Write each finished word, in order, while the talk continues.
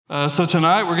So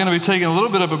tonight we're going to be taking a little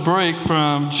bit of a break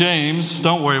from James.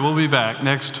 Don't worry, we'll be back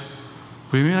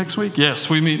We meet next week? Yes,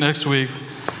 we meet next week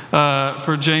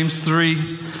for James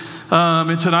 3.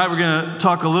 And tonight we're going to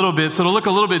talk a little bit, so it'll look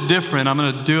a little bit different. I'm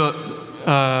going to do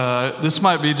it. This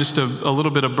might be just a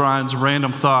little bit of Brian's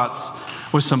random thoughts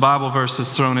with some Bible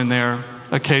verses thrown in there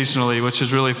occasionally, which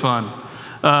is really fun.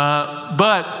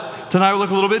 But tonight we'll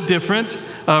look a little bit different.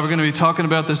 We're going to be talking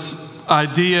about this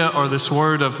idea or this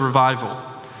word of revival.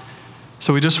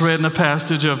 So we just read in the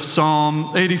passage of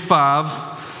Psalm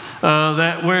 85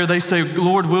 that where they say,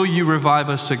 Lord, will you revive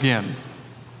us again?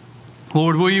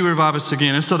 Lord, will you revive us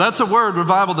again? And so that's a word,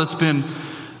 revival, that's been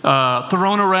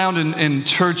thrown around in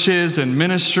churches and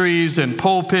ministries and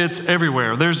pulpits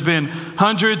everywhere. There's been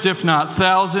hundreds, if not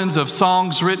thousands, of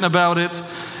songs written about it,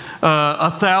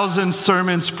 1,000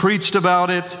 sermons preached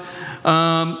about it.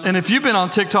 And if you've been on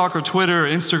TikTok or Twitter or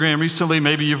Instagram recently,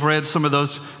 maybe you've read some of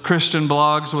those Christian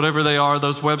blogs, whatever they are,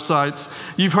 those websites.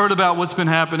 You've heard about what's been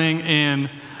happening in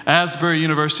Asbury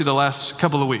University the last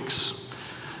couple of weeks.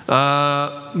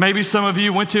 Maybe some of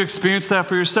you went to experience that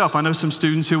for yourself. I know some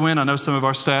students who went. I know some of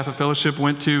our staff at Fellowship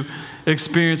went to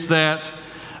experience that.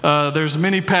 There's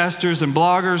many pastors and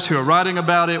bloggers who are writing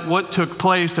about it, what took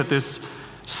place at this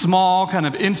small, kind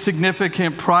of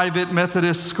insignificant private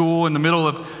Methodist school in the middle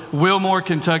of Wilmore,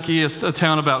 Kentucky. It's a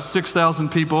town about 6,000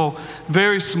 people,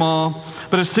 very small,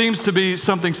 but it seems to be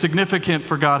something significant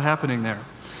for God happening there.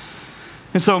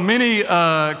 And so many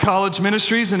college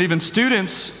ministries and even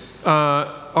students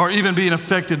are even being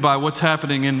affected by what's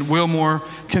happening in Wilmore,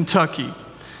 Kentucky.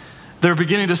 They're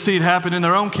beginning to see it happen in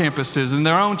their own campuses, in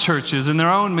their own churches, in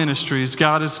their own ministries.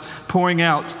 God is pouring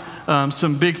out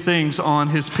some big things on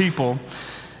His people.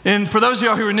 And for those of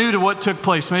y'all who are new to what took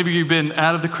place, maybe you've been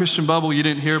out of the Christian bubble, you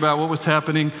didn't hear about what was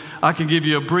happening, I can give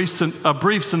you a brief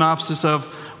synopsis of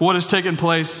what has taken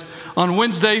place. On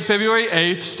Wednesday, February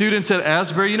 8th, students at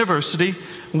Asbury University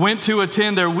went to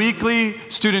attend their weekly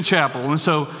student chapel. And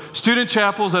so student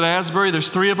chapels at Asbury, there's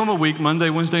 3 of them a week,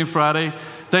 Monday, Wednesday, and Friday.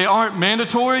 They aren't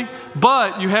mandatory,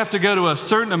 but you have to go to a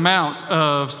certain amount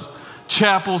of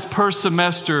chapels per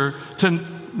semester to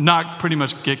not pretty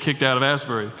much get kicked out of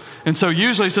Asbury. And so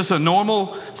usually it's just a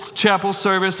normal chapel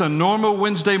service, a normal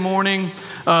Wednesday morning.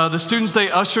 The students,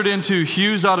 they ushered into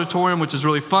Hughes Auditorium, which is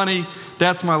really funny.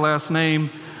 That's my last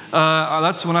name.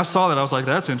 That's when I saw that, I was like,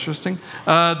 that's interesting.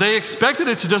 They expected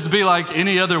it to just be like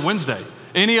any other Wednesday,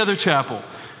 any other chapel.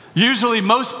 Usually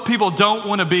most people don't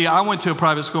want to be. I went to a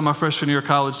private school my freshman year of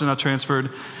college, and I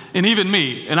transferred. And even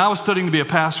me, and I was studying to be a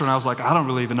pastor, and I was like, I don't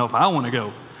really even know if I want to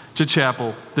go to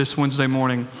chapel this Wednesday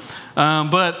morning.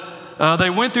 But they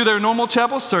went through their normal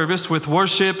chapel service with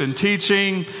worship and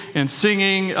teaching and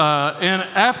singing. And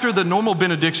after the normal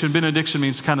benediction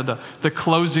means kind of the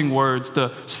closing words,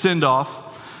 the send-off.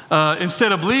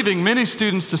 Instead of leaving, many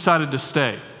students decided to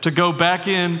stay, to go back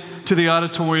in to the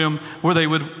auditorium where they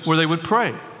would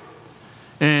pray.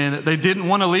 And they didn't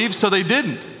want to leave, so they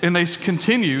didn't. And they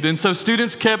continued. And so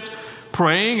students kept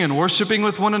praying and worshiping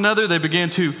with one another. They began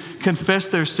to confess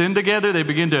their sin together. They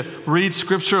began to read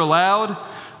scripture aloud.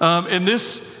 And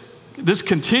this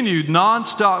continued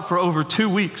nonstop for over 2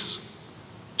 weeks,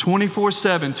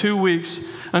 24/7, 2 weeks,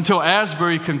 until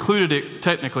Asbury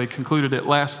technically concluded it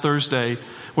last Thursday,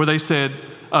 where they said,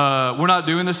 we're not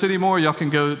doing this anymore. Y'all can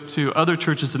go to other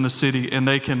churches in the city, and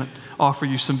they can offer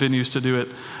you some venues to do it.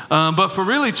 But for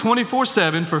really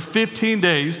 24/7, for 15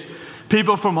 days,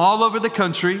 people from all over the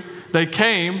country, they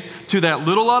came to that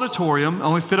little auditorium,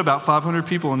 only fit about 500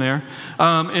 people in there,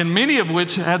 and many of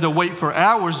which had to wait for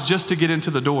hours just to get into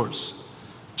the doors,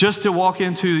 just to walk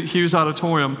into Hughes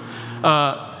Auditorium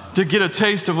to get a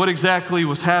taste of what exactly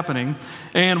was happening.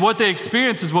 And what they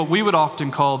experienced is what we would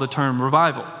often call the term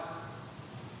revival.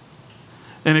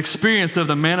 An experience of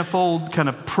the manifold kind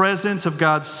of presence of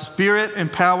God's Spirit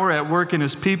and power at work in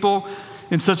His people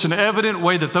in such an evident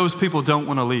way that those people don't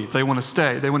want to leave. They want to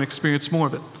stay. They want to experience more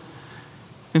of it.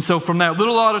 And so from that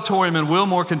little auditorium in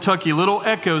Wilmore, Kentucky, little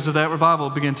echoes of that revival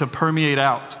began to permeate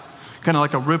out, kind of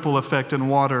like a ripple effect in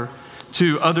water,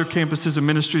 to other campuses and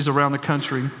ministries around the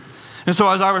country. And so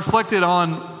as I reflected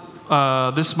on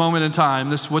this moment in time,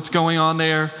 what's going on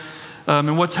there,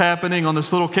 and what's happening on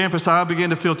this little campus, I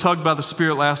began to feel tugged by the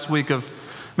Spirit last week of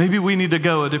maybe we need to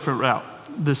go a different route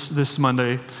this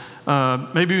Monday.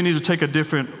 Maybe we need to take a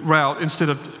different route instead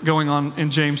of going on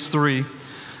in James 3.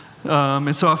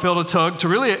 And so I felt a tug to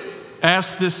really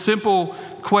ask this simple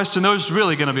question. There's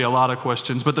really going to be a lot of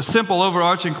questions, but the simple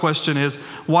overarching question is,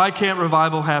 why can't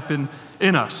revival happen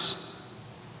in us?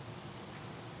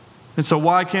 And so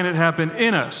why can't it happen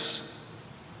in us?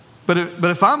 But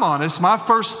if I'm honest, my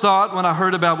first thought when I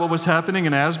heard about what was happening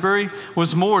in Asbury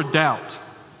was more doubt,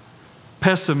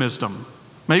 pessimism,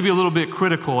 maybe a little bit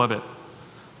critical of it,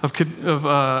 of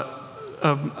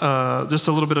just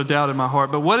a little bit of doubt in my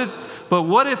heart. But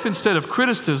what if instead of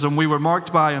criticism, we were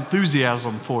marked by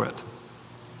enthusiasm for it?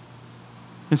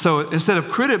 And so instead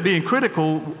of being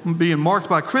critical, being marked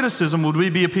by criticism, would we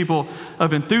be a people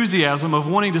of enthusiasm, of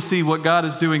wanting to see what God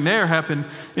is doing there happen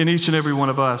in each and every one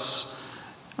of us?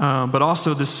 But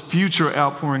also this future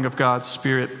outpouring of God's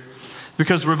Spirit.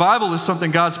 Because revival is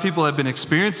something God's people have been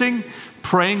experiencing,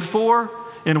 praying for,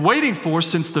 and waiting for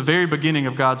since the very beginning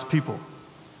of God's people.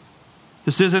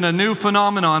 This isn't a new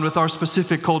phenomenon with our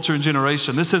specific culture and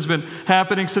generation. This has been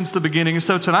happening since the beginning. And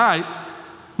so tonight,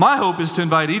 my hope is to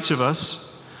invite each of us,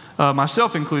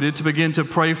 myself included, to begin to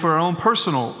pray for our own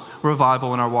personal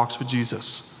revival in our walks with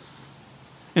Jesus.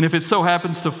 And if it so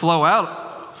happens to flow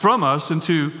out from us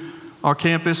into our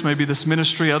campus, maybe this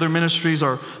ministry, other ministries,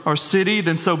 our city,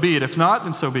 then so be it. If not,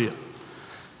 then so be it.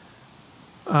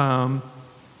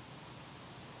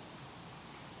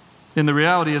 And the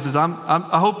reality is I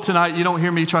hope tonight you don't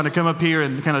hear me trying to come up here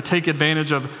and kind of take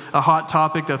advantage of a hot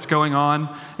topic that's going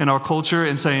on in our culture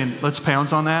and saying, let's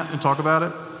pounce on that and talk about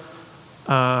it.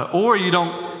 Or you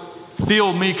don't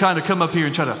feel me kind of come up here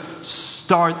and try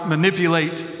to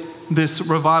manipulate this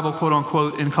revival, quote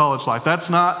unquote, in college life. That's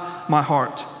not my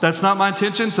heart. That's not my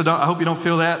intention, so I hope you don't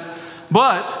feel that.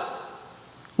 But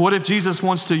what if Jesus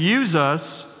wants to use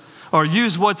us, or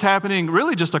use what's happening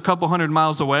really just a couple hundred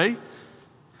miles away,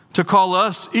 to call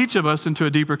us, each of us, into a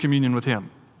deeper communion with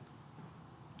Him?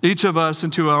 Each of us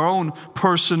into our own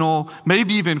personal,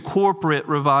 maybe even corporate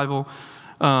revival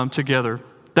together.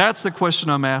 That's the question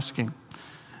I'm asking.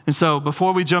 And so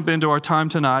before we jump into our time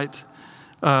tonight,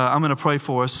 I'm going to pray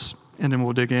for us, and then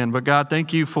we'll dig in. But God,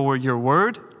 thank you for your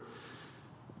word,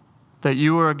 that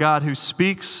you are a God who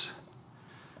speaks.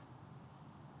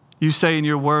 You say in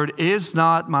your word, "Is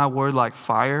not my word like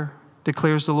fire,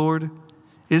 declares the Lord?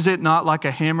 Is it not like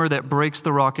a hammer that breaks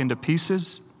the rock into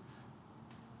pieces?"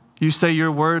 You say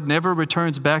your word never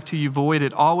returns back to you void.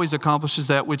 It always accomplishes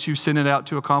that which you sent it out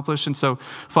to accomplish. And so,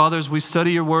 Father, as we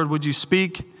study your word, would you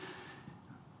speak?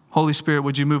 Holy Spirit,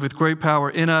 would you move with great power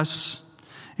in us?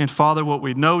 And Father, what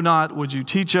we know not, would you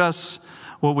teach us?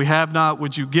 What we have not,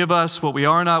 would you give us? What we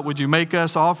are not, would you make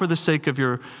us? All for the sake of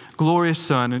your glorious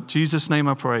Son. In Jesus' name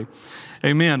I pray.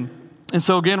 Amen. And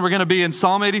so again, we're going to be in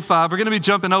Psalm 85. We're going to be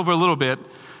jumping over a little bit.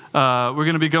 We're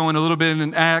going to be going a little bit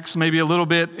in Acts, maybe a little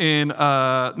bit in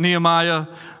Nehemiah.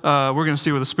 We're going to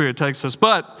see where the Spirit takes us.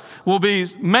 But we'll be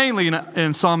mainly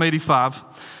in Psalm 85.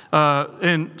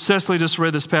 And Cecily just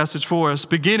read this passage for us,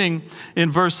 beginning in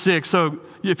verse 6. So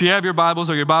if you have your Bibles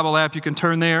or your Bible app, you can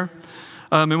turn there.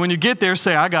 And when you get there,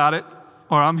 say, "I got it,"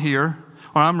 or "I'm here,"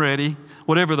 or "I'm ready,"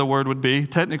 whatever the word would be.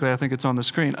 Technically, I think it's on the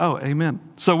screen. Oh, amen.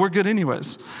 So we're good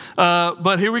anyways.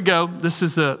 But here we go. This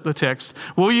is the text.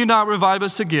 "Will you not revive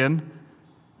us again,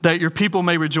 that your people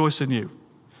may rejoice in you?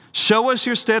 Show us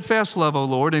your steadfast love, O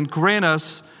Lord, and grant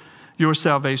us your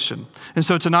salvation." And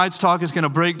so tonight's talk is going to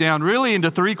break down really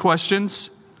into three questions.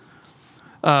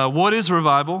 What is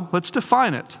revival? Let's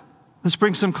define it. Let's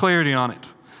bring some clarity on it.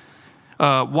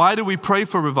 Why do we pray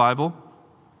for revival?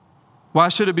 Why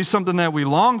should it be something that we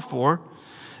long for?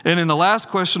 And then the last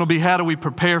question will be, how do we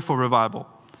prepare for revival?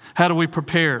 How do we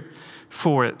prepare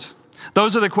for it?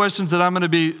 Those are the questions that I'm going to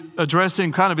be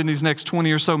addressing kind of in these next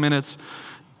 20 or so minutes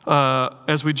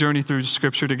as we journey through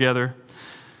Scripture together.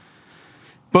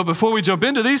 But before we jump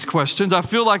into these questions, I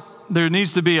feel like there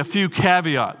needs to be a few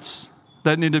caveats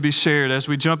that need to be shared as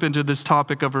we jump into this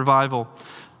topic of revival,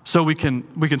 so we can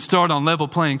start on level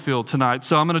playing field tonight.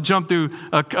 So I'm going to jump through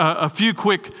a few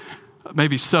quick,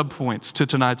 maybe sub-points to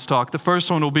tonight's talk. The first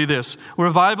one will be this: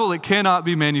 revival, it cannot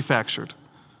be manufactured.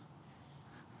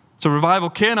 So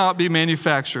revival cannot be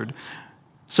manufactured.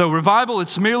 So revival,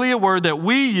 it's merely a word that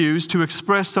we use to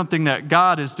express something that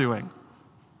God is doing.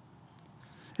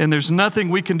 And there's nothing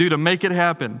we can do to make it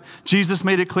happen. Jesus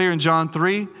made it clear in John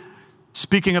 3,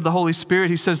 speaking of the Holy Spirit,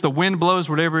 he says the wind blows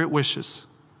wherever it wishes.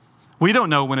 We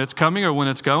don't know when it's coming or when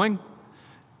it's going.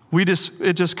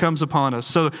 It just comes upon us.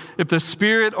 So if the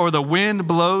Spirit or the wind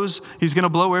blows, he's going to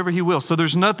blow wherever he will. So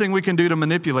there's nothing we can do to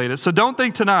manipulate it. So don't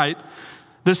think tonight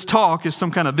this talk is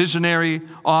some kind of visionary,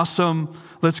 awesome,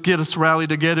 let's get us rallied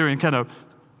together and kind of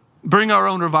bring our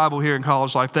own revival here in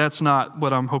college life. That's not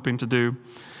what I'm hoping to do.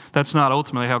 That's not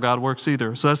ultimately how God works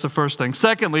either. So that's the first thing.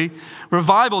 Secondly,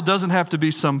 revival doesn't have to be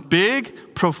some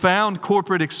big, profound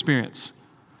corporate experience.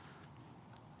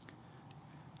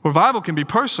 Revival can be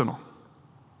personal.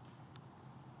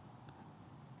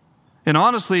 And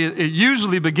honestly, it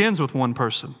usually begins with one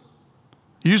person.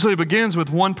 Usually it begins with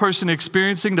one person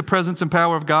experiencing the presence and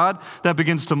power of God that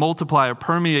begins to multiply or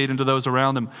permeate into those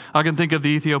around them. I can think of the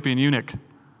Ethiopian eunuch.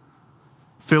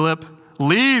 Philip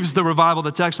leaves the revival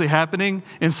that's actually happening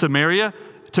in Samaria,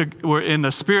 and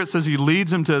the Spirit says he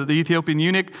leads him to the Ethiopian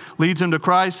eunuch, leads him to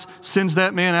Christ, sends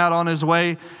that man out on his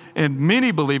way. And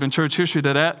many believe in church history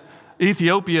that at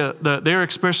Ethiopia, their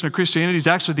expression of Christianity is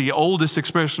actually the oldest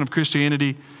expression of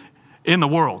Christianity in the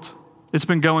world. It's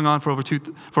been going on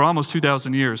for almost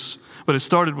 2,000 years, but it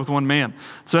started with one man.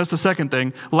 So that's the second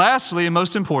thing. Lastly, and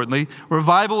most importantly,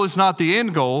 revival is not the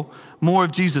end goal, more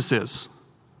of Jesus is.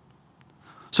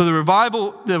 So the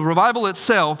revival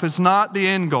itself is not the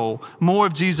end goal. More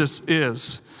of Jesus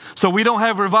is. So we don't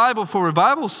have revival for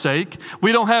revival's sake.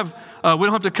 We don't have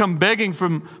to come begging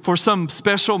for some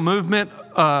special movement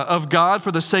of God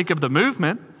for the sake of the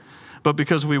movement, but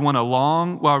because we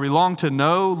long to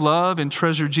know, love, and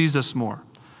treasure Jesus more.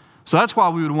 So that's why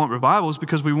we would want revivals,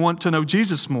 because we want to know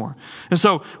Jesus more. And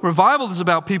so revival is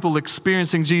about people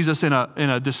experiencing Jesus in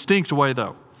a distinct way,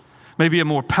 though. Maybe a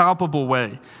more palpable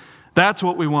way. That's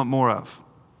what we want more of,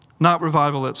 not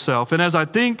revival itself. And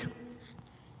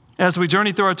as we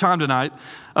journey through our time tonight,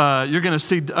 you're going to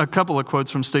see a couple of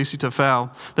quotes from Stacy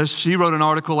Tafau. She wrote an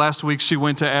article last week. She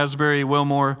went to Asbury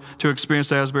Wilmore to experience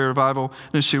the Asbury revival.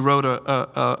 And she wrote an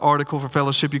article for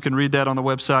fellowship. You can read that on the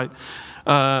website.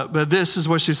 But this is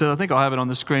what she said. I think I'll have it on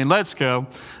the screen. Let's go.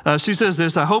 She says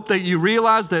this: I hope that you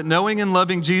realize that knowing and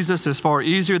loving Jesus is far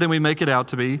easier than we make it out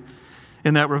to be,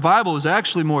 and that revival is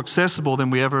actually more accessible than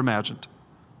we ever imagined.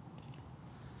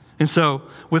 And so,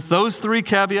 with those three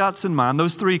caveats in mind,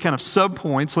 those three kind of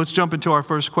sub-points, let's jump into our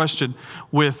first question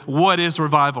with what is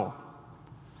revival?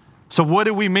 So what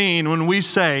do we mean when we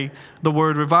say the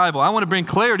word revival? I want to bring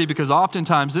clarity, because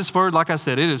oftentimes this word, like I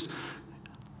said, it is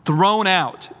thrown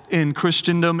out in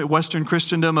Christendom, Western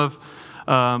Christendom, of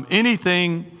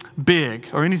anything big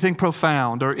or anything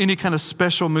profound or any kind of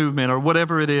special movement or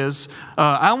whatever it is.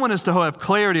 I want us to have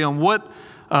clarity on what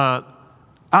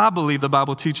I believe the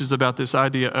Bible teaches about this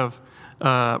idea of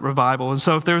revival. And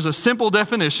so if there's a simple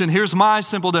definition, here's my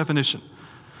simple definition.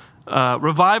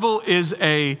 Revival is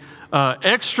a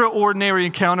extraordinary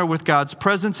encounter with God's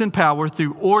presence and power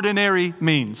through ordinary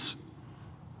means.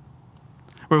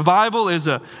 Revival is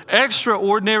an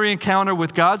extraordinary encounter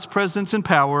with God's presence and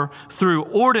power through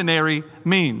ordinary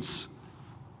means.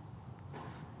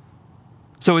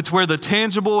 So it's where the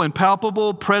tangible and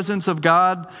palpable presence of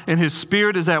God and His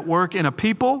Spirit is at work in a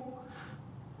people.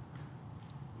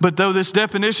 But though this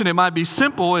definition, it might be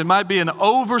simple, it might be an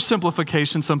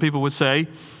oversimplification, some people would say,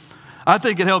 I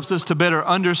think it helps us to better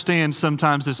understand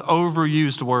sometimes this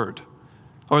overused word,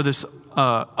 or this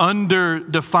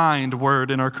underdefined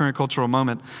word in our current cultural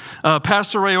moment.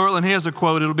 Pastor Ray Ortlund, he has a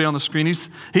quote, it'll be on the screen.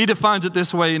 He defines it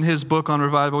this way in his book on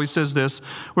revival. He says this: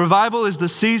 revival is the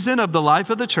season of the life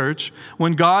of the church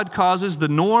when God causes the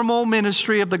normal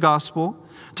ministry of the gospel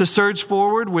to surge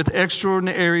forward with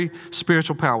extraordinary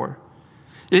spiritual power.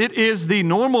 It is the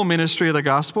normal ministry of the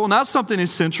gospel, not something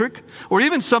eccentric or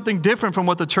even something different from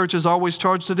what the church is always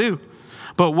charged to do.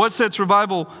 But what sets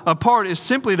revival apart is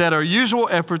simply that our usual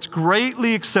efforts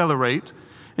greatly accelerate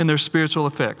in their spiritual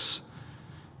effects.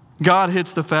 God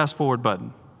hits the fast forward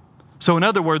button. So in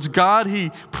other words, God,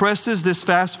 He presses this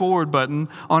fast forward button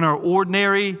on our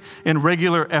ordinary and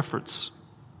regular efforts.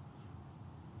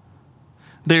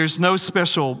 There's no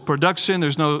special production.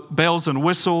 There's no bells and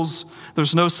whistles.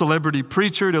 There's no celebrity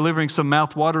preacher delivering some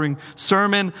mouth-watering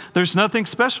sermon. There's nothing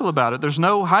special about it. There's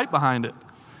no hype behind it.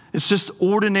 It's just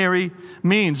ordinary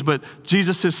means, but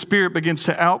Jesus' Spirit begins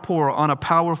to outpour on a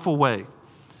powerful way.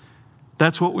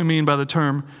 That's what we mean by the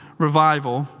term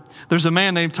revival. There's a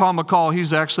man named Tom McCall.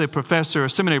 He's actually a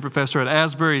seminary professor at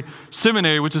Asbury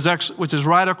Seminary, which is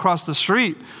right across the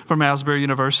street from Asbury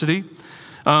University.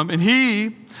 And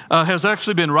he has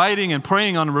actually been writing and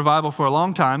praying on revival for a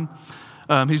long time.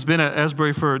 He's been at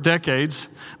Asbury for decades.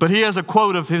 But he has a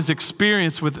quote of his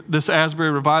experience with this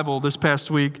Asbury revival this past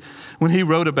week when he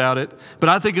wrote about it. But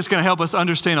I think it's going to help us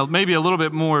understand maybe a little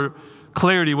bit more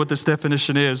clarity what this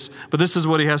definition is. But this is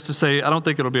what he has to say. I don't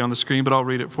think it'll be on the screen, but I'll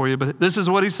read it for you. But this is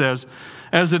what he says: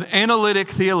 as an analytic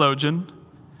theologian,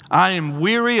 I am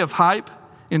weary of hype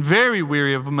and very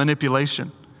weary of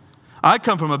manipulation. I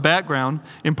come from a background,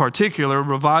 in particular,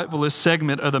 revivalist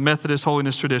segment of the Methodist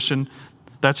holiness tradition.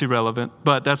 That's irrelevant,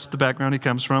 but that's the background he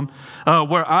comes from,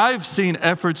 where I've seen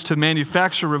efforts to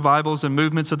manufacture revivals and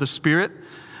movements of the Spirit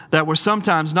that were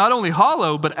sometimes not only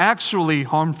hollow, but actually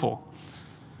harmful.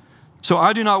 So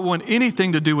I do not want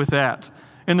anything to do with that.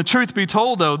 And the truth be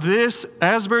told, though, this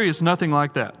Asbury is nothing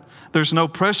like that. There's no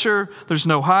pressure. There's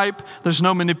no hype. There's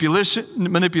no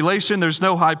manipulation. There's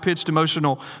no high-pitched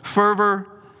emotional fervor.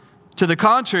 To the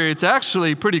contrary, it's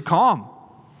actually pretty calm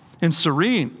and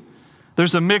serene.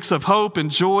 There's a mix of hope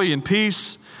and joy and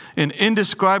peace and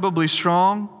indescribably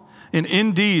strong and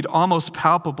indeed almost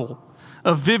palpable,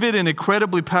 a vivid and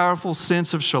incredibly powerful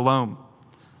sense of shalom.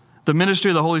 The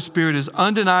ministry of the Holy Spirit is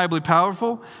undeniably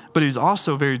powerful, but he's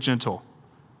also very gentle.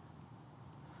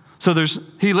 So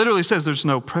he literally says there's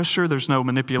no pressure, there's no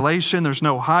manipulation, there's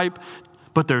no hype,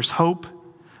 but there's hope,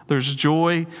 there's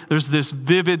joy, there's this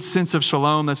vivid sense of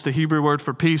shalom. That's the Hebrew word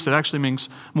for peace. It actually means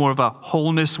more of a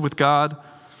wholeness with God.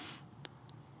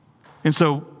 And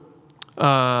so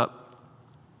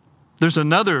there's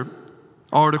another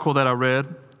article that I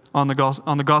read on the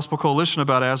Gospel Coalition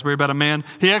about Asbury, about a man.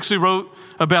 He actually wrote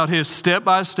about his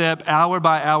step-by-step,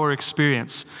 hour-by-hour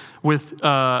experience with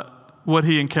what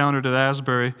he encountered at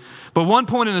Asbury. But one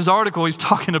point in his article, he's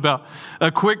talking about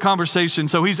a quick conversation.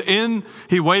 So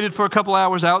he waited for a couple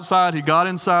hours outside. He got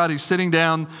inside. He's sitting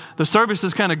down. The service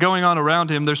is kind of going on around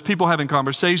him. There's people having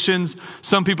conversations.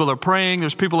 Some people are praying.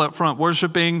 There's people up front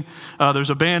worshiping.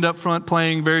 There's a band up front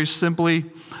playing very simply.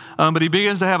 But he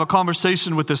begins to have a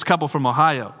conversation with this couple from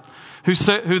Ohio,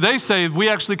 who they say, we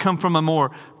actually come from a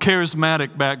more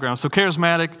charismatic background. So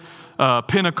charismatic,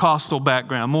 Pentecostal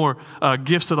background, more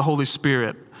gifts of the Holy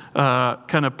Spirit,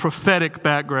 kind of prophetic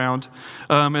background.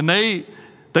 And they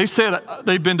said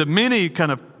they've been to many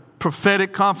kind of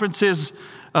prophetic conferences,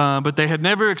 but they had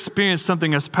never experienced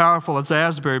something as powerful as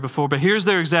Asbury before. But here's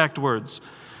their exact words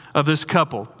of this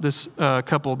couple.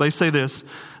 They say this: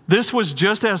 "This was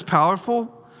just as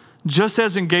powerful, just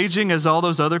as engaging as all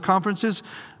those other conferences,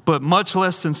 but much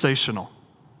less sensational."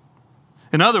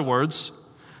 In other words,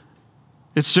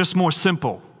 it's just more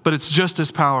simple, but it's just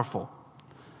as powerful.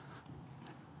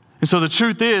 And so the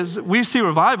truth is, we see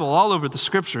revival all over the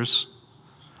Scriptures.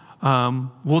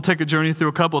 We'll take a journey through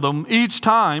a couple of them. Each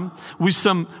time we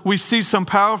see some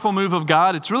powerful move of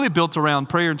God, it's really built around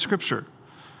prayer and Scripture.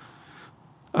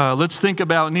 Let's think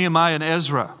about Nehemiah and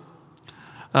Ezra.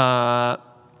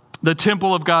 The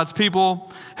temple of God's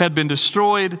people had been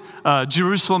destroyed.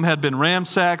 Jerusalem had been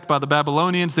ransacked by the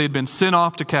Babylonians. They had been sent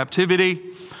off to captivity.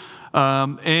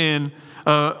 And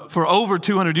for over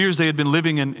 200 years, they had been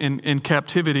living in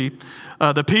captivity.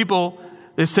 The people,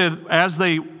 it said, as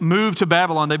they moved to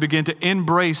Babylon, they began to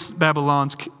embrace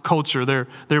Babylon's culture, their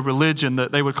religion,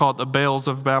 that they would call it the Baals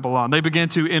of Babylon. They began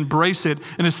to embrace it.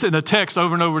 And it's in the text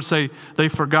over and over to say they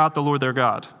forgot the Lord their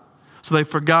God. So they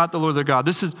forgot the Lord their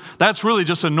God. That's really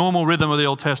just a normal rhythm of the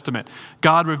Old Testament.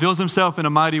 God reveals himself in a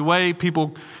mighty way.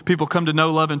 People come to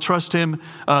know, love, and trust him.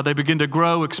 They begin to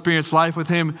grow, experience life with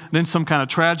him. Then some kind of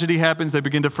tragedy happens. They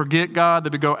begin to forget God. They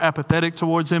become apathetic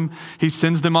towards him. He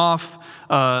sends them off.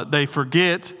 They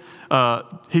forget.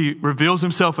 He reveals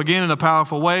himself again in a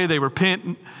powerful way. They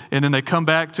repent, and then they come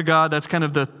back to God. That's kind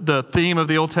of the theme of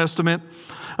the Old Testament.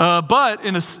 But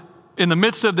in the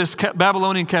midst of this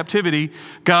Babylonian captivity,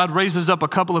 God raises up a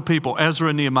couple of people, Ezra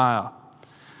and Nehemiah.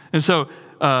 And so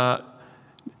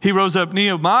he rose up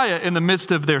Nehemiah in the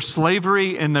midst of their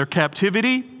slavery and their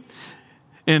captivity.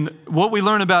 And what we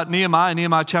learn about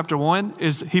Nehemiah chapter 1,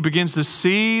 is he begins to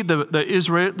see the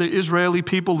Israeli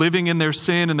people living in their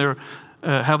sin and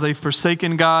how they've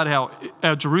forsaken God,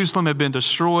 how Jerusalem had been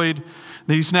destroyed.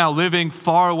 He's now living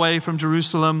far away from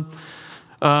Jerusalem.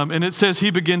 And it says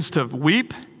he begins to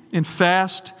weep and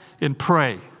fast and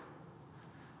pray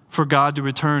for God to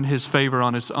return his favor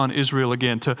on Israel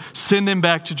again, to send them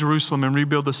back to Jerusalem and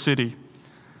rebuild the city.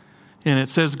 And it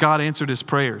says God answered his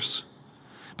prayers.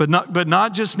 But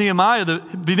not just Nehemiah.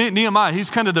 Nehemiah, he's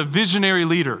kind of the visionary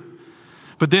leader.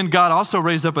 But then God also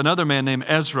raised up another man named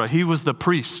Ezra. He was the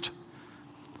priest.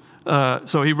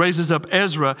 So he raises up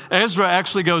Ezra. Ezra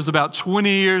actually goes about 20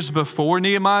 years before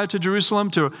Nehemiah to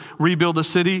Jerusalem to rebuild the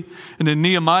city. And then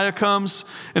Nehemiah comes,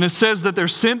 and it says that they're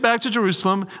sent back to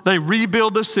Jerusalem. They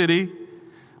rebuild the city,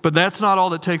 but that's not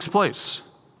all that takes place.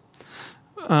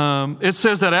 It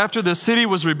says that after the city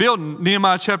was rebuilt, in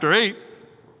Nehemiah chapter 8,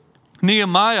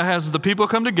 Nehemiah has the people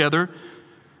come together,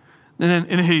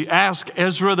 and he asks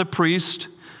Ezra the priest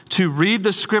to read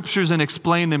the scriptures and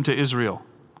explain them to Israel.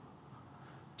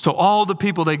 So all the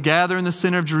people, they gather in the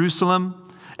center of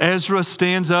Jerusalem. Ezra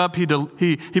stands up. He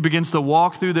begins to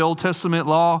walk through the Old Testament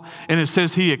law. And it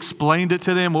says he explained it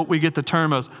to them, what we get the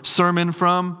term of sermon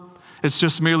from. It's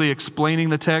just merely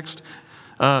explaining the text.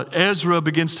 Ezra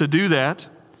begins to do that.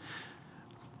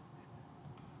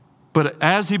 But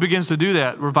as he begins to do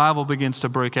that, revival begins to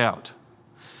break out.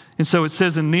 And so it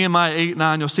says in Nehemiah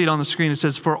 8:9, you'll see it on the screen, it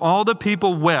says, "For all the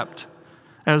people wept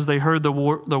as they heard the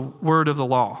word of the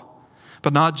law.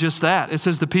 But not just that. It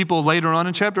says the people later on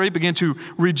in chapter 8 began to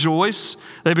rejoice.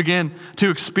 They began to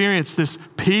experience this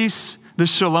peace,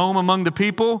 this shalom among the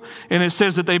people. And it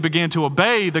says that they began to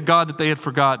obey the God that they had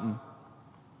forgotten.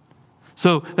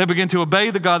 So they began to obey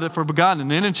the God that they had forgotten.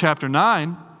 And then in chapter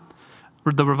 9,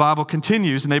 the revival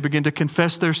continues and they begin to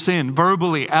confess their sin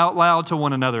verbally out loud to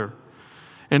one another.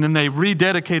 And then they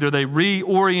rededicate or they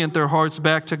reorient their hearts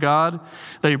back to God.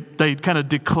 They kind of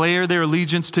declare their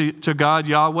allegiance to God,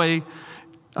 Yahweh,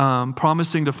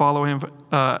 promising to follow Him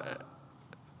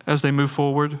as they move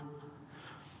forward.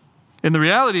 And the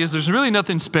reality is there's really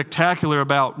nothing spectacular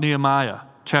about Nehemiah,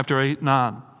 chapter 8,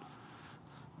 9.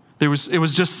 It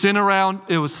was just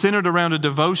centered around a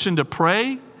devotion to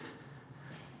pray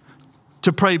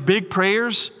big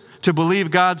prayers, to believe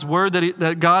God's word,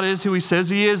 that God is who He says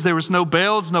He is. There was no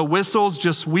bells, no whistles,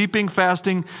 just weeping,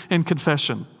 fasting, and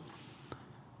confession.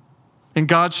 And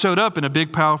God showed up in a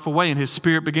big, powerful way, and His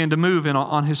Spirit began to move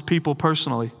on His people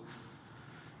personally.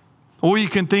 Or you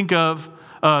can think of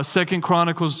 2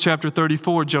 Chronicles chapter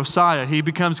 34, Josiah. He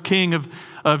becomes king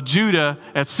of Judah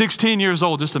at 16 years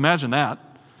old. Just imagine that.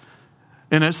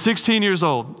 And at 16 years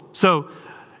old. So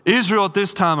Israel at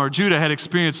this time, or Judah, had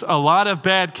experienced a lot of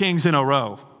bad kings in a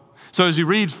row. So as you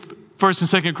read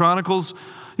 1st and 2nd Chronicles,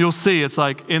 you'll see it's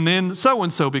like, and then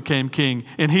so-and-so became king,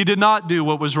 and he did not do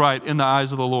what was right in the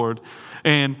eyes of the Lord.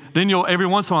 And then you'll every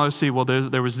once in a while see, well,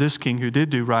 there was this king who did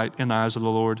do right in the eyes of the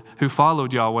Lord, who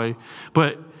followed Yahweh.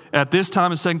 But at this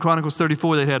time in 2 Chronicles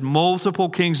 34, they had multiple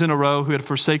kings in a row who had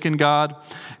forsaken God.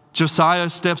 Josiah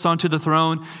steps onto the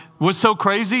throne. What's so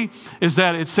crazy is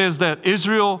that it says that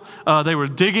Israel, they were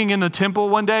digging in the temple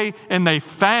one day, and they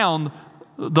found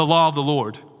the law of the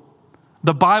Lord.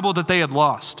 The Bible that they had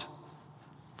lost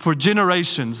for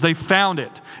generations. They found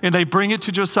it. And they bring it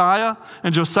to Josiah.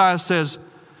 And Josiah says,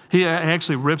 he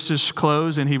actually rips his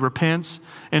clothes and he repents.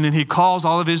 And then he calls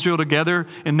all of Israel together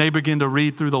and they begin to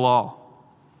read through the law.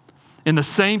 And the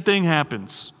same thing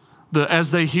happens.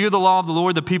 As they hear the law of the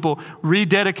Lord, the people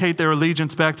rededicate their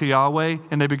allegiance back to Yahweh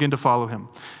and they begin to follow Him.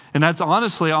 And that's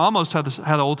honestly almost how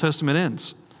the Old Testament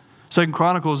ends. 2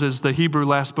 Chronicles is the Hebrew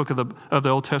last book of the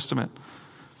Old Testament.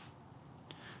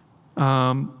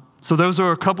 So those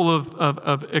are a couple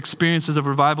of experiences of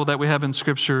revival that we have in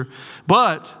Scripture.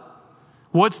 But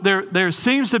there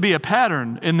seems to be a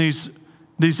pattern in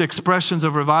these expressions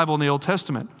of revival in the Old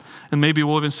Testament. And maybe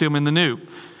we'll even see them in the New.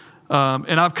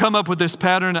 And I've come up with this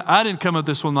pattern. I didn't come up with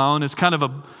this one on my own. It's kind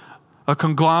of a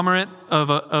conglomerate of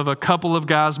a couple of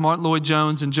guys, Martin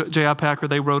Lloyd-Jones and J.I. Packer.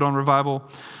 They wrote on revival,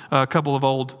 a couple of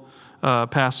old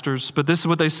pastors. But this is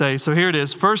what they say. So here it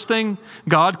is. First thing,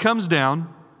 God comes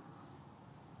down.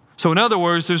 So in other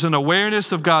words, there's an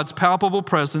awareness of God's palpable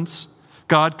presence.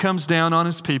 God comes down on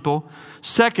His people.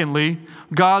 Secondly,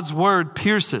 God's word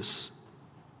pierces.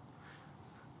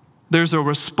 There's a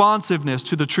responsiveness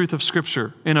to the truth of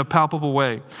Scripture in a palpable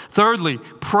way. Thirdly,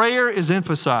 prayer is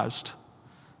emphasized.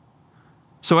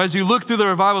 So as you look through the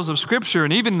revivals of Scripture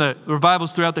and even the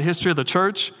revivals throughout the history of the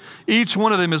church, each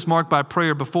one of them is marked by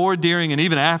prayer before, during, and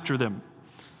even after them.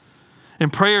 In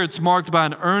prayer, it's marked by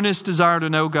an earnest desire to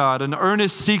know God, an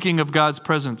earnest seeking of God's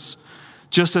presence,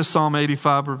 just as Psalm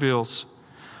 85 reveals.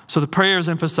 So the prayer is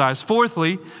emphasized.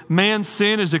 Fourthly, man's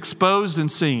sin is exposed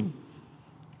and seen.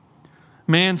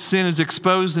 Man's sin is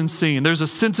exposed and seen. There's a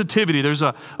sensitivity, there's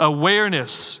a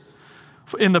awareness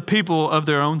in the people of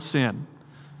their own sin.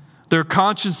 Their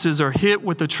consciences are hit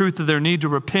with the truth of their need to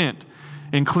repent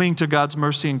and cling to God's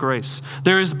mercy and grace.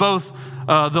 There is both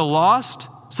the lost,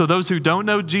 so those who don't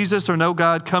know Jesus or know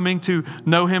God coming to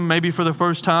know Him maybe for the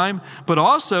first time, but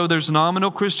also there's nominal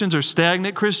Christians or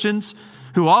stagnant Christians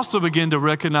who also begin to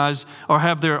recognize or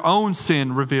have their own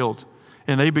sin revealed,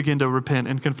 and they begin to repent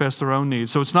and confess their own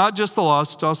needs. So it's not just the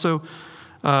lost, it's also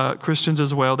Christians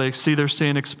as well. They see their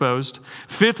sin exposed.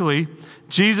 Fifthly,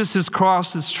 Jesus'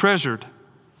 cross is treasured.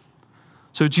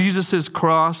 So Jesus'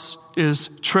 cross is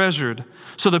treasured.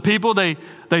 So the people, they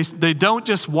don't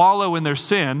just wallow in their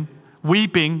sin,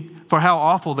 weeping for how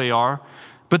awful they are,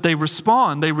 but they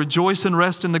respond. They rejoice and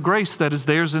rest in the grace that is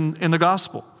theirs in the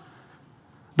gospel.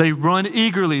 They run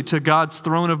eagerly to God's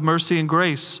throne of mercy and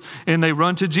grace, and they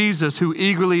run to Jesus, who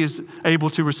eagerly is able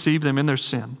to receive them in their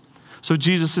sin. So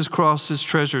Jesus' cross is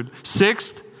treasured.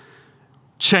 Sixth,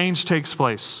 change takes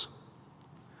place.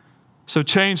 So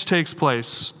change takes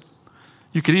place.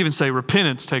 You could even say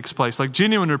repentance takes place. Like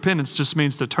genuine repentance just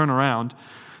means to turn around.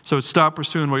 So it's stop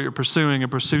pursuing what you're pursuing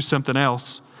and pursue something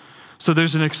else. So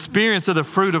there's an experience of the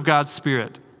fruit of God's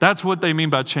Spirit. That's what they mean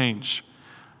by change.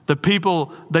 The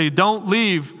people, they don't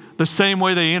leave the same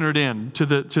way they entered in to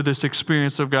this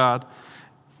experience of God.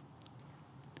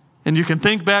 And you can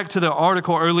think back to the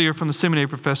article earlier from the seminary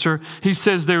professor. He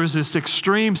says there was this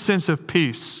extreme sense of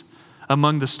peace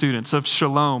among the students, of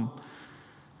shalom.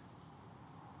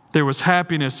 There was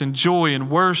happiness and joy and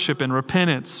worship and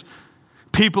repentance.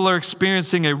 People are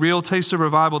experiencing a real taste of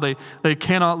revival. They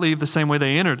cannot leave the same way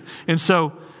they entered. And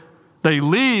so they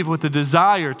leave with the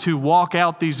desire to walk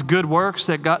out these good works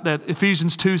that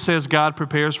Ephesians 2 says God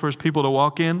prepares for his people to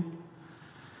walk in.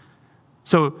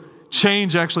 So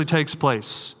change actually takes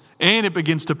place, and it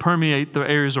begins to permeate the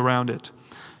areas around it.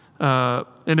 And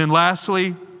then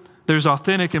lastly, there's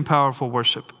authentic and powerful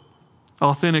worship.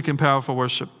 Authentic and powerful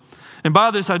worship. And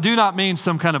by this, I do not mean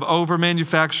some kind of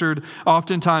over-manufactured,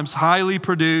 oftentimes highly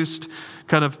produced,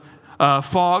 kind of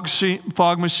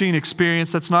fog machine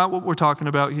experience. That's not what we're talking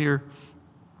about here.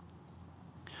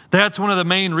 That's one of the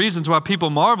main reasons why people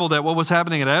marveled at what was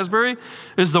happening at Asbury,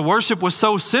 is the worship was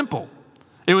so simple.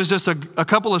 It was just a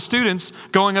couple of students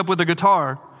going up with a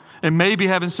guitar and maybe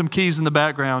having some keys in the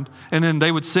background, and then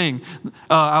they would sing.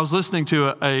 I was listening to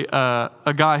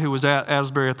a guy who was at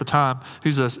Asbury at the time,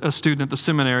 who's a student at the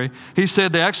seminary. He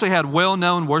said they actually had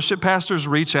well-known worship pastors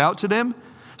reach out to them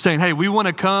saying, hey, we want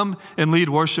to come and lead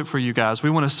worship for you guys.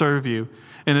 We want to serve you.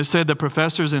 And it said the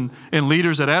professors and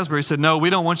leaders at Asbury said, no,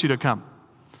 we don't want you to come.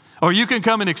 Or you can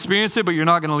come and experience it, but you're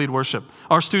not going to lead worship.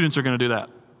 Our students are going to do that.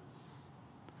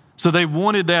 So they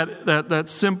wanted that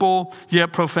simple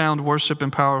yet profound worship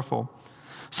and powerful.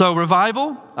 So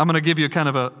revival, I'm going to give you kind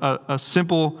of a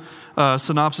simple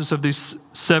synopsis of these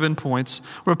 7 points.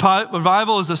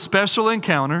 Revival is a special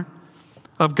encounter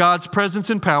of God's presence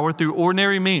and power through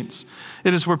ordinary means.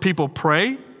 It is where people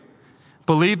pray,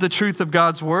 believe the truth of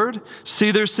God's word, see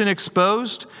their sin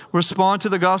exposed, respond to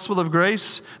the gospel of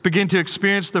grace, begin to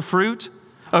experience the fruit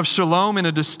of shalom in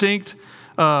a distinct,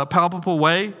 palpable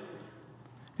way,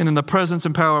 and in the presence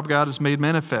and power of God is made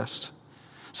manifest.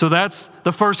 So that's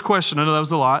the first question. I know that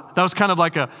was a lot. That was kind of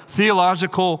like a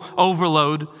theological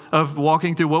overload of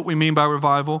walking through what we mean by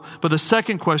revival. But the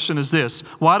second question is this: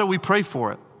 why do we pray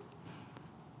for it?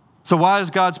 So why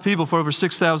has God's people for over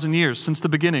 6,000 years, since the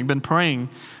beginning, been praying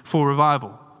for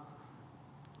revival?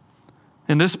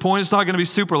 And this point, it's not going to be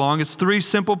super long. It's 3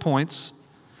 simple points,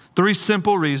 3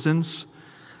 simple reasons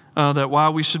that why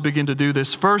we should begin to do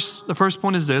this. The first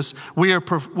point is this: we are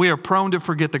prone to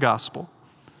forget the gospel.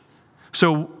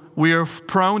 So we are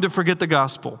prone to forget the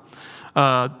gospel.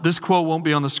 This quote won't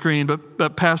be on the screen,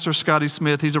 but Pastor Scotty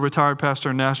Smith, he's a retired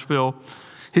pastor in Nashville,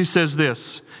 he says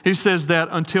this. He says that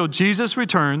until Jesus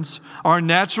returns, our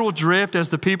natural drift as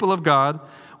the people of God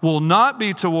will not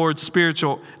be towards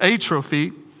spiritual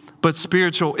atrophy, but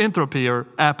spiritual entropy or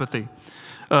apathy.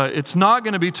 It's not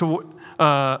going to be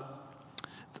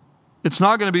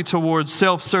towards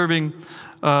self-serving,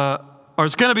 or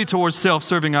it's going to be towards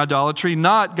self-serving idolatry,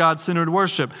 not God-centered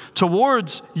worship,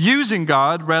 towards using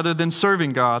God rather than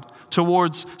serving God,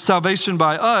 towards salvation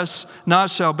by us,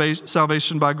 not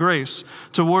salvation by grace,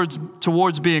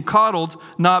 towards being coddled,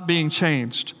 not being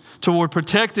changed, toward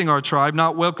protecting our tribe,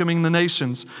 not welcoming the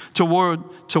nations,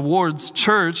 towards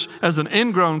church as an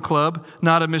ingrown club,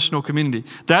 not a missional community.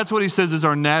 That's what he says is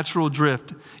our natural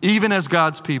drift, even as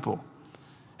God's people.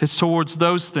 It's towards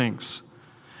those things.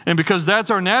 And because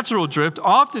that's our natural drift,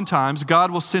 oftentimes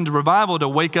God will send a revival to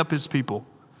wake up his people,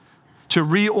 to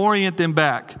reorient them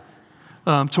back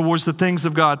towards the things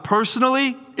of God,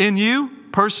 personally, in you,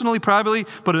 personally, privately,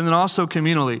 but then also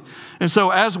communally. And so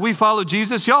as we follow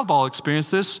Jesus, y'all have all experienced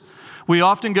this. We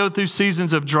often go through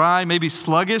seasons of dry, maybe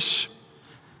sluggish,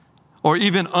 or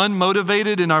even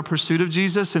unmotivated in our pursuit of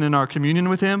Jesus and in our communion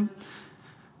with him.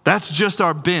 That's just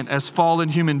our bent as fallen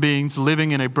human beings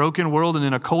living in a broken world and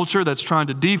in a culture that's trying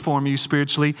to deform you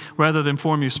spiritually rather than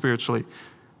form you spiritually.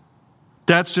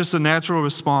 That's just a natural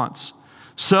response.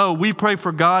 So we pray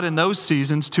for God in those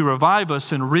seasons to revive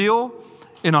us in real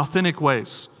and authentic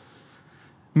ways.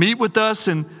 Meet with us,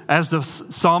 and as the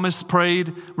psalmist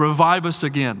prayed, revive us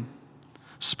again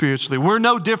spiritually. We're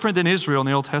no different than Israel in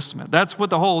the Old Testament. That's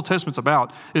what the whole Old Testament's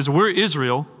about, is we're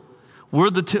Israel. We're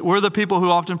the people who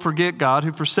often forget God,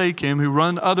 who forsake him, who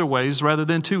run other ways rather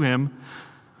than to him.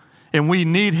 And we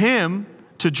need him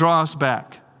to draw us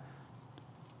back.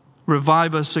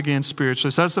 Revive us again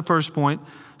spiritually. So that's the first point.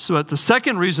 So the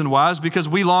second reason why is because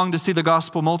we long to see the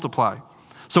gospel multiply.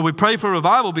 So we pray for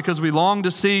revival because we long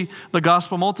to see the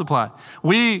gospel multiply.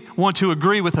 We want to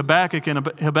agree with Habakkuk in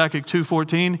Habakkuk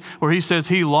 2:14, where he says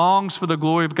he longs for the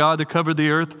glory of God to cover the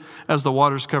earth as the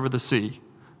waters cover the sea.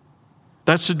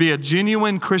 That should be a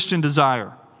genuine Christian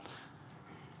desire.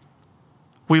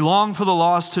 We long for the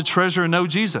lost to treasure and know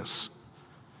Jesus.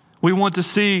 We want to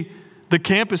see the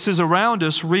campuses around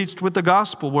us reached with the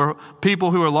gospel, where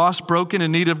people who are lost, broken,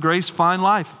 in need of grace find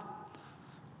life.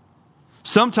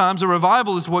 Sometimes a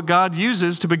revival is what God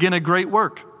uses to begin a great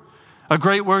work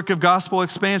of gospel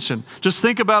expansion. Just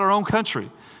think about our own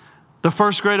country. The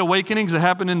first great awakenings that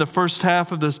happened in the first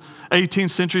half of the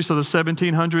 18th century, so the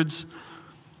 1700s.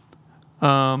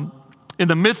 In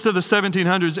the midst of the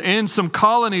 1700s, in some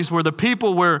colonies where the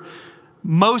people were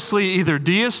mostly either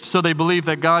deists, so they believed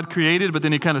that God created, but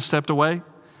then he kind of stepped away.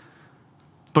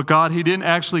 But he didn't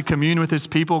actually commune with his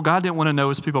people. God didn't want to know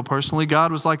his people personally.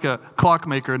 God was like a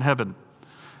clockmaker in heaven.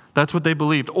 That's what they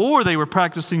believed. Or they were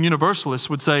practicing universalists,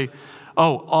 would say,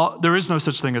 there is no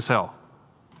such thing as hell.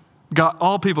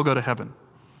 All people go to heaven.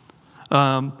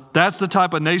 That's the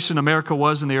type of nation America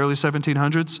was in the early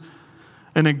 1700s.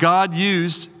 And then God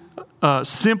used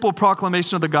simple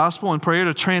proclamation of the gospel and prayer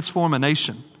to transform a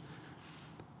nation.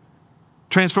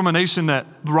 Transform a nation that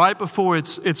right before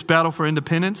its battle for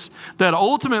independence, that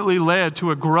ultimately led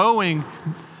to a growing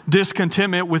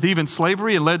discontentment with even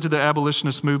slavery and led to the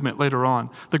abolitionist movement later on.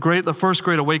 The first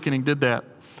Great Awakening did that.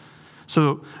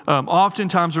 So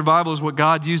oftentimes revival is what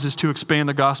God uses to expand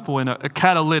the gospel in a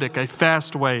catalytic, a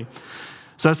fast way.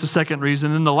 So that's the second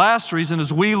reason. And the last reason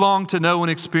is we long to know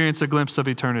and experience a glimpse of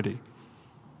eternity.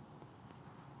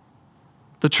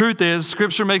 The truth is,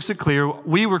 Scripture makes it clear,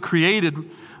 we were created,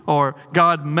 or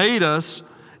God made us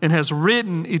and has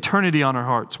written eternity on our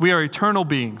hearts. We are eternal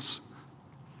beings.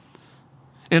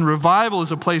 And revival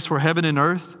is a place where heaven and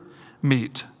earth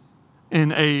meet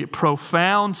in a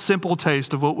profound, simple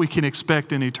taste of what we can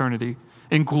expect in eternity,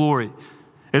 in glory.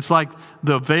 It's like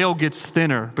the veil gets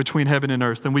thinner between heaven and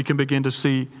earth, and we can begin to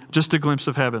see just a glimpse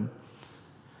of heaven.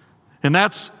 And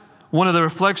that's one of the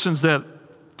reflections that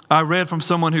I read from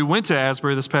someone who went to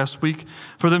Asbury this past week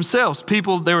for themselves.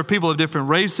 There were people of different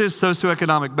races,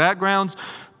 socioeconomic backgrounds,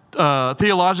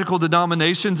 theological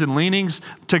denominations and leanings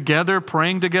together,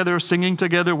 praying together, singing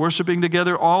together, worshiping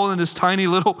together, all in this tiny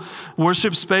little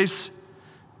worship space.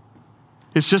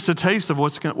 It's just a taste of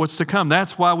what's to come.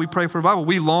 That's why we pray for revival.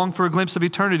 We long for a glimpse of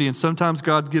eternity, and sometimes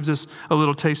God gives us a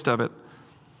little taste of it.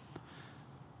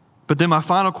 But then my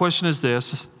final question is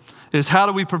this, how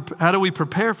do we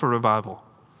prepare for revival?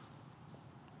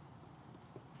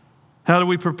 How do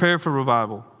we prepare for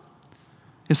revival?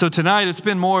 And so tonight it's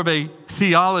been more of a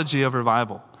theology of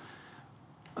revival,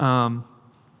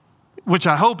 which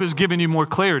I hope has given you more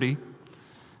clarity,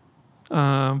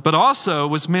 but also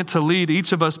was meant to lead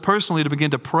each of us personally to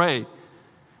begin to pray,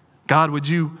 God, would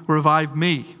you revive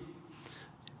me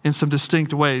in some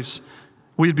distinct ways?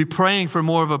 We'd be praying for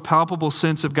more of a palpable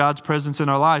sense of God's presence in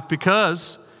our life,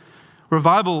 because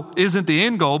revival isn't the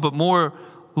end goal, but more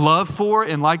love for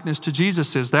and likeness to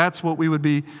Jesus is. That's what we would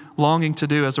be longing to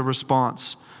do as a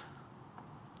response.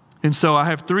 And so I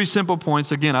have 3 simple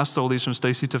points. Again, I stole these from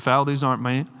Stacy Tafau. These aren't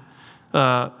mine.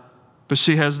 But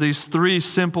she has these 3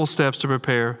 simple steps to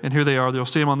prepare. And here they are. You'll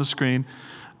see them on the screen.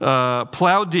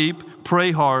 Plow deep,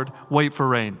 pray hard, wait for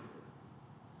rain.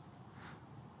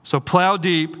 So plow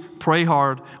deep, pray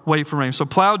hard, wait for rain. So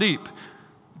plow deep.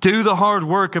 Do the hard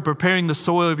work of preparing the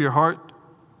soil of your heart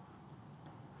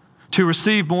to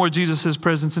receive more of Jesus'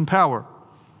 presence and power.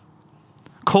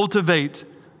 Cultivate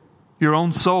your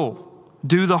own soul.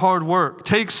 Do the hard work.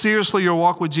 Take seriously your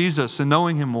walk with Jesus and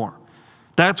knowing Him more.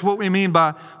 That's what we mean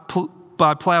by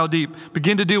plow deep.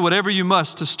 Begin to do whatever you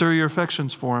must to stir your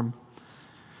affections for Him.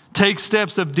 Take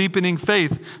steps of deepening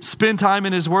faith. Spend time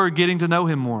in His Word, getting to know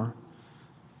Him more.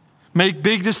 Make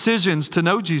big decisions to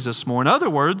know Jesus more. In other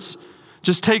words,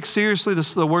 just take seriously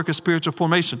the work of spiritual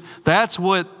formation. That's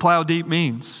what plow deep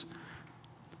means.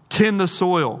 Tend the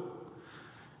soil.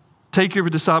 Take your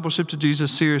discipleship to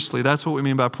Jesus seriously. That's what we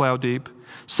mean by plow deep.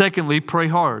 Secondly, pray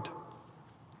hard.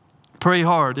 Pray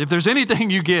hard. If there's anything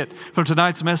you get from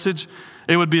tonight's message,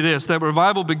 it would be this, that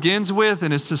revival begins with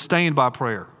and is sustained by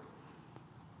prayer.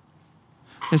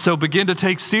 And so begin to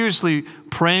take seriously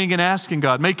praying and asking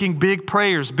God, making big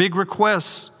prayers, big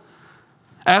requests,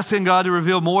 asking God to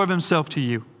reveal more of Himself to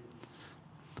you.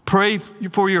 Pray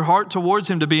for your heart towards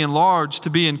Him to be enlarged, to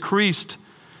be increased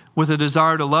with a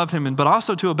desire to love Him, but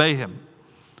also to obey Him.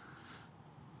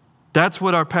 That's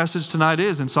what our passage tonight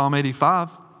is in Psalm 85.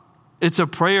 It's a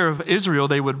prayer of Israel.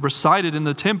 They would recite it in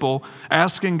the temple,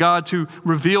 asking God to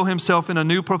reveal Himself in a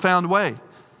new, profound way.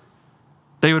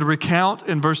 They would recount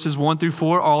in verses 1 through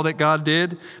 4 all that God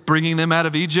did, bringing them out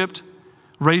of Egypt,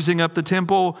 raising up the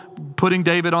temple, putting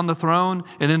David on the throne,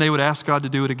 and then they would ask God to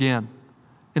do it again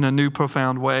in a new,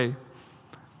 profound way.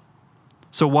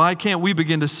 So why can't we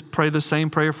begin to pray the same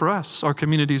prayer for us, our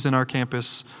communities and our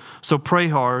campus? So pray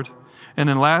hard. And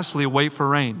then lastly, wait for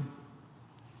rain.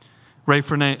 Wait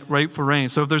for rain.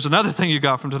 So if there's another thing you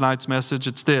got from tonight's message,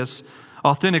 it's this.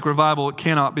 Authentic revival, it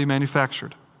cannot be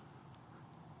manufactured.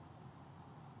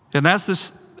 And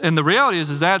and the reality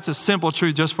is that's a simple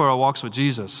truth just for our walks with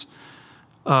Jesus.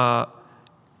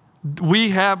 We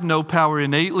have no power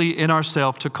innately in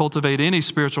ourselves to cultivate any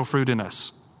spiritual fruit in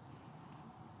us.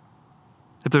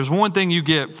 If there's one thing you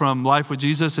get from life with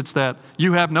Jesus, it's that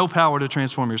you have no power to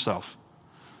transform yourself.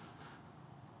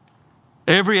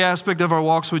 Every aspect of our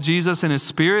walks with Jesus and His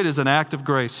Spirit is an act of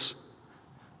grace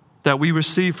that we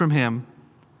receive from Him.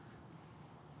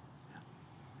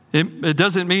 It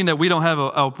doesn't mean that we don't have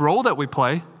a role that we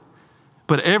play,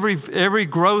 but every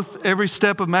growth, every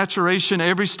step of maturation,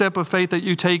 every step of faith that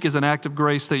you take is an act of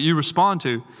grace that you respond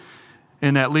to,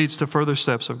 and that leads to further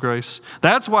steps of grace.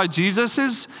 That's why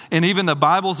Jesus's and even the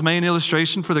Bible's main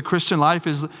illustration for the Christian life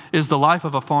is the life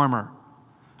of a farmer.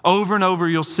 Over and over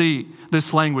you'll see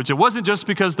this language. It wasn't just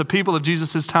because the people of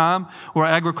Jesus' time were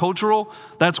agricultural.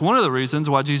 That's one of the reasons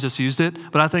why Jesus used it,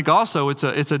 but I think also it's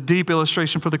a deep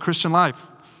illustration for the Christian life.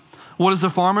 What does the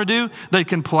farmer do? They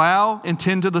can plow and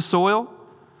tend to the soil.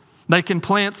 They can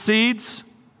plant seeds,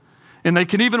 and they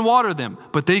can even water them,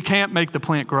 but they can't make the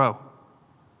plant grow.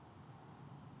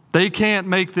 They can't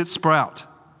make it sprout.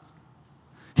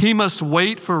 He must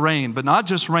wait for rain, but not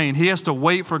just rain. He has to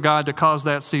wait for God to cause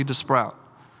that seed to sprout.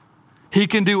 He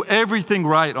can do everything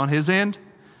right on his end,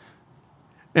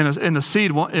 and the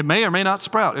seed, it may or may not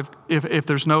sprout if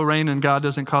there's no rain and God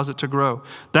doesn't cause it to grow.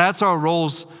 That's our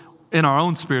roles in our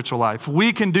own spiritual life.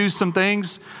 We can do some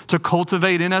things to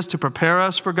cultivate in us, to prepare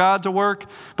us for God to work,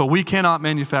 but we cannot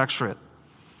manufacture it.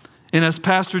 And as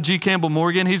Pastor G. Campbell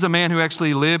Morgan, he's a man who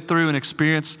actually lived through and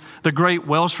experienced the great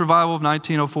Welsh revival of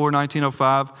 1904,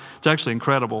 1905. It's actually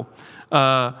incredible.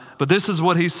 But this is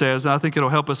what he says, and I think it'll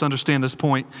help us understand this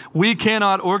point. We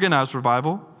cannot organize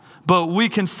revival, but we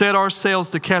can set our sails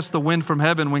to catch the wind from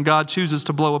heaven when God chooses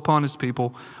to blow upon His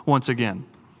people once again.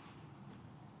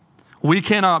 We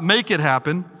cannot make it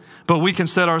happen, but we can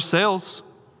set our sails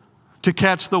to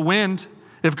catch the wind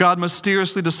if God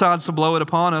mysteriously decides to blow it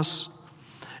upon us.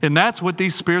 And that's what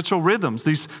these spiritual rhythms,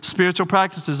 these spiritual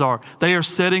practices are. They are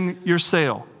setting your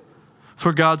sail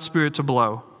for God's Spirit to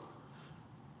blow.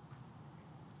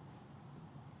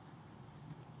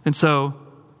 And so,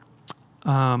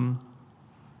 will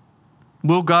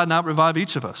God not revive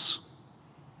each of us?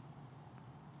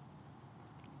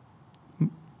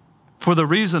 For the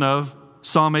reason of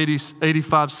Psalm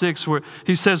 85:6, where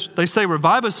he says, they say,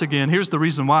 revive us again. Here's the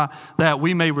reason why, that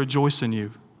we may rejoice in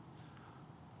you.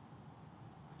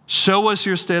 Show us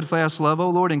your steadfast love, O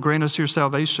Lord, and grant us your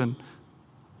salvation,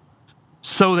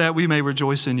 so that we may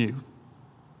rejoice in you.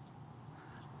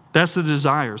 That's the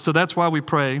desire. So that's why we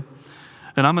pray.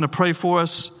 And I'm going to pray for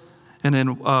us, and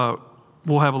then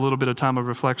we'll have a little bit of time of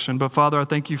reflection. But Father, I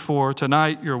thank you for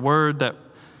tonight, your word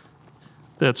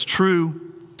that's true,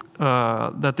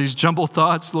 that these jumbled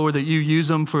thoughts, Lord, that you use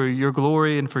them for your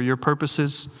glory and for your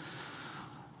purposes.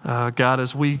 God,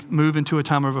 as we move into a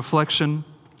time of reflection,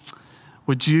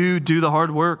 would you do the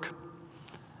hard work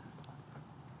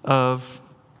of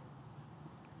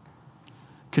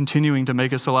continuing to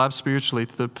make us alive spiritually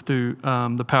through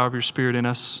the power of your Spirit in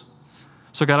us?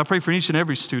 So God, I pray for each and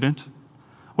every student,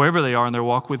 wherever they are in their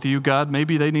walk with you, God,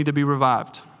 maybe they need to be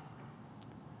revived.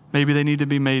 Maybe they need to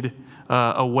be made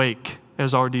awake,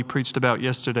 as R.D. preached about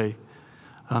yesterday.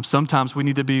 Sometimes we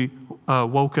need to be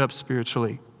woke up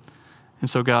spiritually. And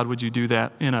so God, would you do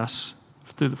that in us?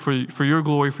 For your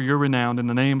glory, for your renown, in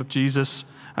the name of Jesus,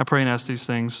 I pray and ask these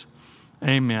things.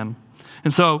 Amen.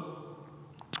 And so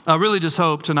I really just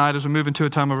hope tonight, as we move into a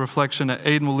time of reflection, that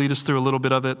Aiden will lead us through a little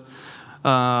bit of it.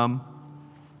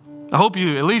 I hope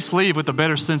you at least leave with a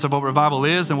better sense of what revival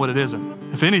is and what it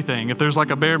isn't. If anything, if there's like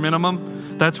a bare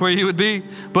minimum, that's where you would be.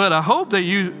 But I hope that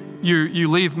you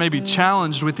leave maybe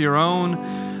challenged with your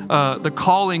own, the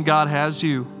calling God has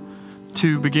you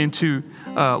to begin to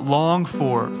long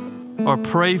for or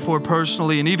pray for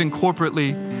personally and even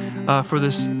corporately for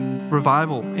this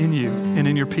revival in you and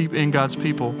in your people, in God's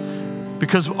people.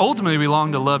 Because ultimately we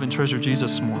long to love and treasure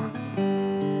Jesus more.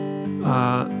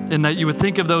 And that you would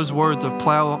think of those words of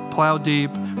plow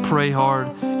deep, pray hard,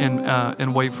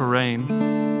 and wait for rain.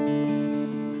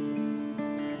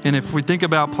 And if we think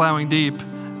about plowing deep,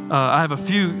 I have a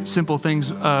few simple things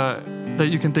that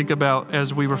you can think about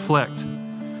as we reflect.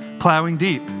 Plowing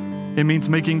deep, it means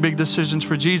making big decisions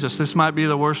for Jesus. This might be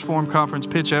the worst form conference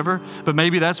pitch ever, but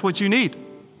maybe that's what you need.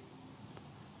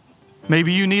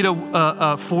 Maybe you need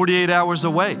a 48 hours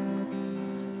away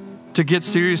to get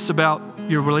serious about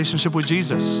your relationship with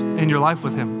Jesus and your life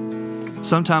with Him.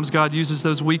 Sometimes God uses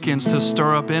those weekends to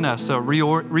stir up in us,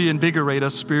 reinvigorate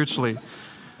us spiritually.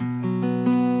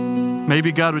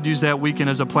 maybe God would use that weekend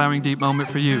as a Plowing Deep moment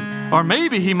for you. Or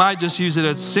maybe he might just use it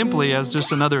as simply as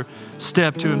just another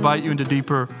step to invite you into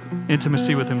deeper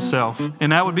intimacy with himself.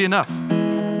 And that would be enough.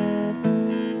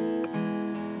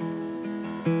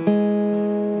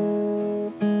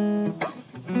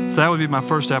 So that would be my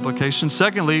first application.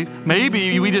 Secondly,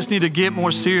 maybe we just need to get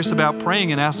more serious about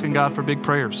praying and asking God for big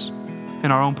prayers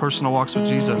in our own personal walks with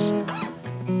Jesus.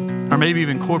 Or maybe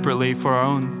even corporately for our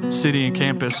own city and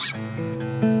campus.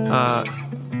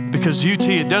 Because UT,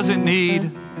 it doesn't need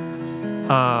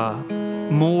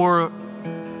more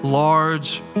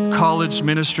large college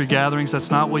ministry gatherings.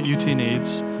 That's not what UT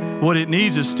needs. What it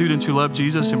needs is students who love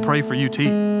Jesus and pray for UT.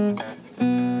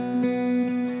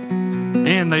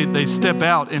 And they step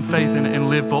out in faith and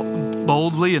live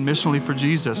boldly and missionally for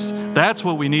Jesus. That's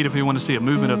what we need if we want to see a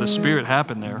movement of the Spirit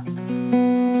happen there.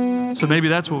 So maybe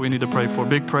that's what we need to pray for,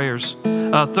 big prayers.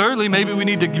 Thirdly, maybe we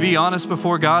need to be honest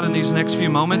before God in these next few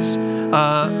moments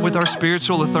with our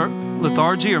spiritual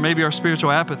lethargy or maybe our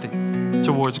spiritual apathy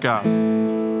towards God.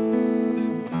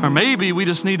 Or maybe we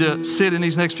just need to sit in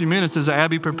these next few minutes as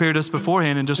Abby prepared us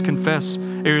beforehand and just confess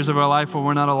areas of our life where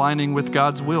we're not aligning with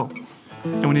God's will.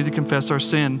 And we need to confess our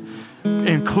sin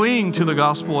and cling to the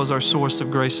gospel as our source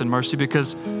of grace and mercy,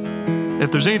 because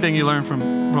if there's anything you learn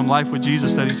from life with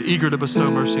Jesus, that he's eager to bestow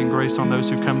mercy and grace on those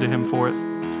who come to him for it.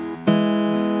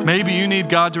 Maybe you need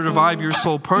God to revive your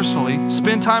soul personally.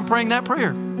 Spend time praying that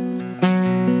prayer.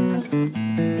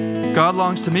 God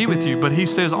longs to meet with you, but he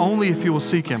says only if you will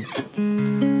seek him.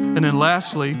 And then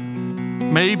lastly,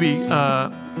 maybe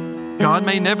God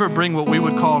may never bring what we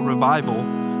would call revival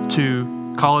to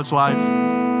college life,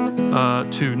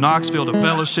 to Knoxville, to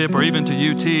Fellowship, or even to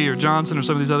UT or Johnson or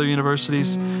some of these other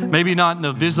universities. Maybe not in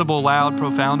the visible, loud,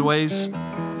 profound ways,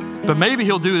 but maybe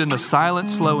he'll do it in the silent,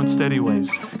 slow, and steady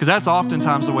ways, because that's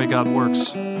oftentimes the way God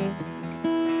works.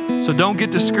 So don't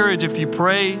get discouraged if you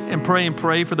pray and pray and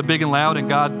pray for the big and loud and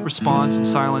God responds in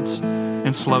silence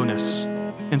and slowness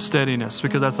and steadiness,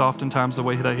 because that's oftentimes the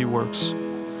way that he works.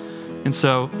 And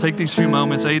so take these few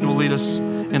moments. Aiden will lead us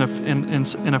in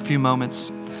a few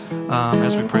moments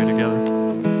as we pray together.